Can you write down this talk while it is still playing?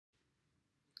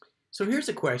So here's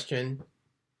a question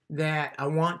that I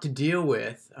want to deal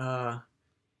with.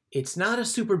 It's not a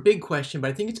super big question, but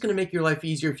I think it's going to make your life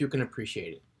easier if you can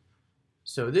appreciate it.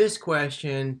 So this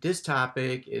question, this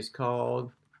topic is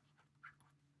called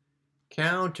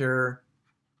counter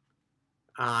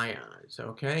ions,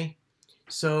 okay?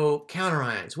 So counter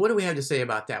ions, what do we have to say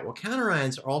about that? Well, counter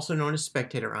ions are also known as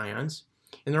spectator ions,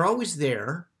 and they're always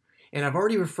there. And I've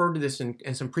already referred to this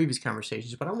in some previous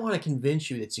conversations, but I want to convince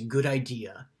you that it's a good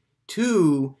idea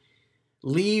to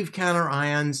leave counter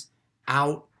ions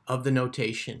out of the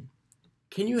notation.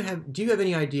 Do you have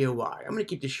any idea why? I'm going to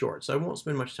keep this short, so I won't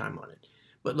spend much time on it.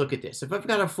 But look at this. If I've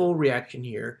got a full reaction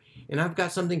here, and I've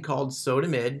got something called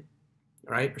sodamide,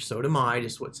 right, or sodamide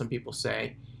is what some people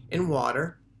say, and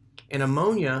water, and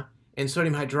ammonia, and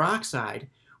sodium hydroxide,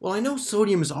 well, I know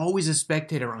sodium is always a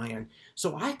spectator ion,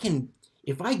 so I can,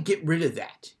 if I get rid of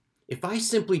that, if I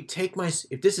simply take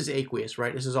if this is aqueous,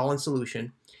 right, this is all in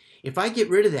solution, if I get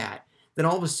rid of that, then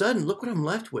all of a sudden, look what I'm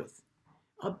left with.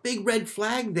 A big red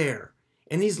flag there.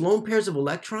 And these lone pairs of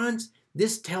electrons,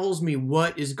 this tells me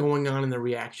what is going on in the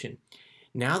reaction.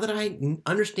 Now that I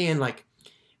understand,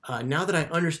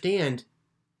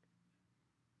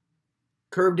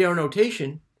 curved-arrow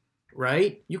notation,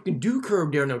 right? You can do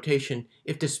curved-arrow notation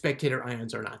if the spectator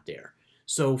ions are not there.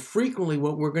 So frequently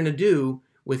what we're going to do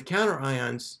with counter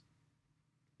ions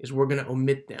is we're going to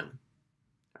omit them.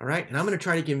 All right? And I'm going to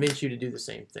try to convince you to do the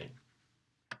same thing.